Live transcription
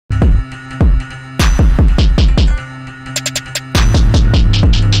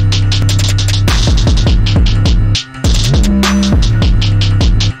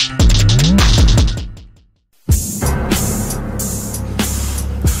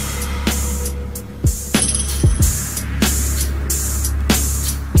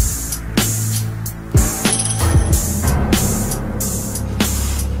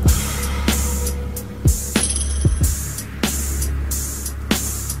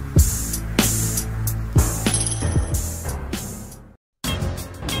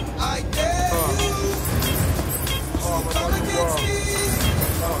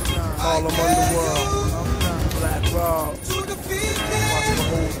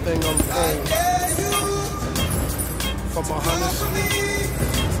thing unfold. From 100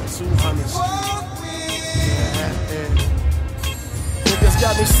 to 200. Niggas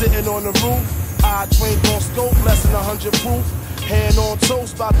got me sitting on the roof. I trained on scope, less than 100 proof. Hand on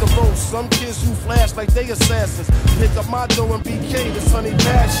toast, bout to roast. Some kids who flash like they assassins. Pick up my dough and BK, this honey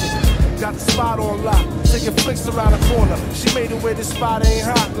passion. Got the spot on lock, taking flicks around the corner. She made it where this spot ain't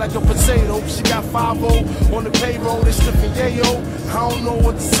hot, like a potato. She got 5-0 on the payroll, they stripping yayo. I don't know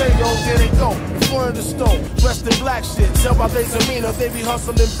what to say, yo, there they go. In front of the store, dressed in black shit. Tell by their demeanor, they be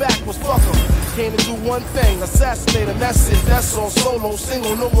hustling backwards, fuck them. Came to do one thing, assassinate them, that's it, that's all. Solo,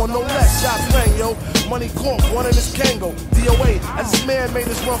 single, no more, no less. Shots rang, yo. Money caught, one in his Kango. DOA, as this man made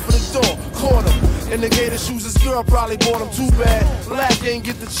his run for the door. Caught him. In the gator shoes, his girl probably bought him too bad. Black ain't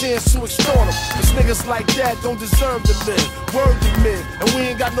get the chance to extort him. Cause niggas like that don't deserve to live. Word to men, and we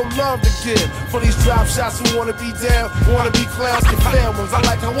ain't got no love to give. For these drop shots who wanna be down, wanna be clowns, get fair ones. I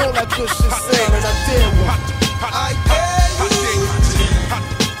want that good shit sailing, and I dare one. I dare you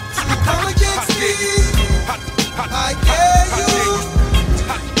to come against me. I dare you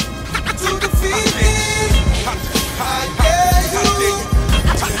to defeat me. I dare you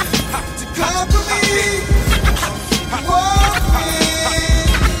to conquer me.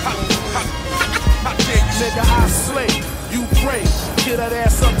 Nigga, I slay, you pray. Get that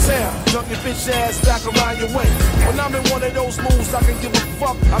ass uptown, dunk your bitch ass back around your way. When I'm in one of those moves, I can give a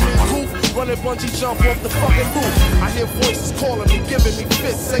fuck. I'm in coop, running bungee jump off the fucking roof. I hear voices calling me, giving me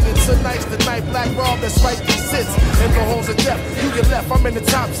fits, singing tonight's the night. Black Rob, that's right, these hits. In the halls of death, you get left, I'm in the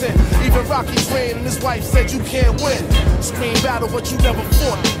top 10. Even Rocky trained and his wife said you can't win. Scream battle, but you never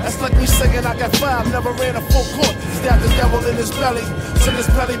fought. That's like me singing I got 5, never ran a full court. Stabbed the devil in his belly, took his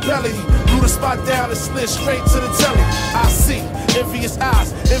belly. Blew the spot down and slid straight to the telly. I see envious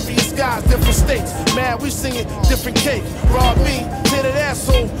eyes, envious guys, different states. Man, we singing different cake. Rob me, tear that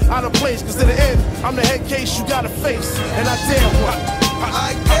asshole out of place. Cause in the end, I'm the head case you gotta face. And I dare one.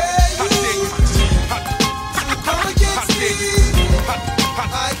 I dare you to come against me.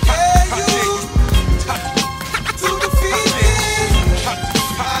 I dare you to defeat me.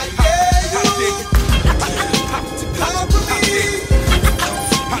 I dare you to conquer me.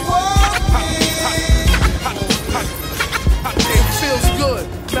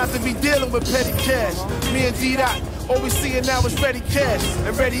 Not to be dealing with petty cash. Me and D-Dot, all we seeing now is ready cash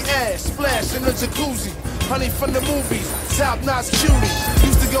and ready ass. Splash in the jacuzzi, honey from the movies, top-notch cutie.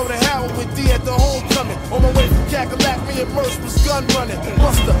 Used to go to Howard with D at the homecoming. On my way from Cackalack, me and Merce was gun running.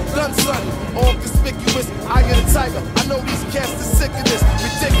 Buster, gun son, all conspicuous. Eye of the tiger. I know these cats are sick of this,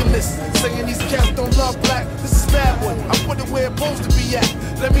 ridiculous. Saying these cats don't love black. This is bad one. I put it where it's supposed to be at.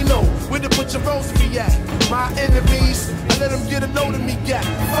 Let me know where to put your rose be at. My enemies, I let them get a note of me gap.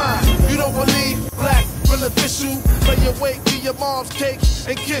 Fine, you don't believe black beneficial. Play your weight, get your mom's cake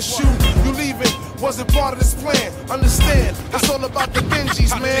and kiss you. You leaving wasn't part of this plan. Understand, it's all about the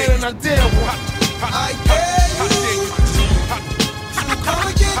Benjis, man, and I dare one. I dare you to come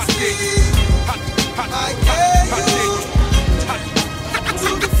against me. I dare you.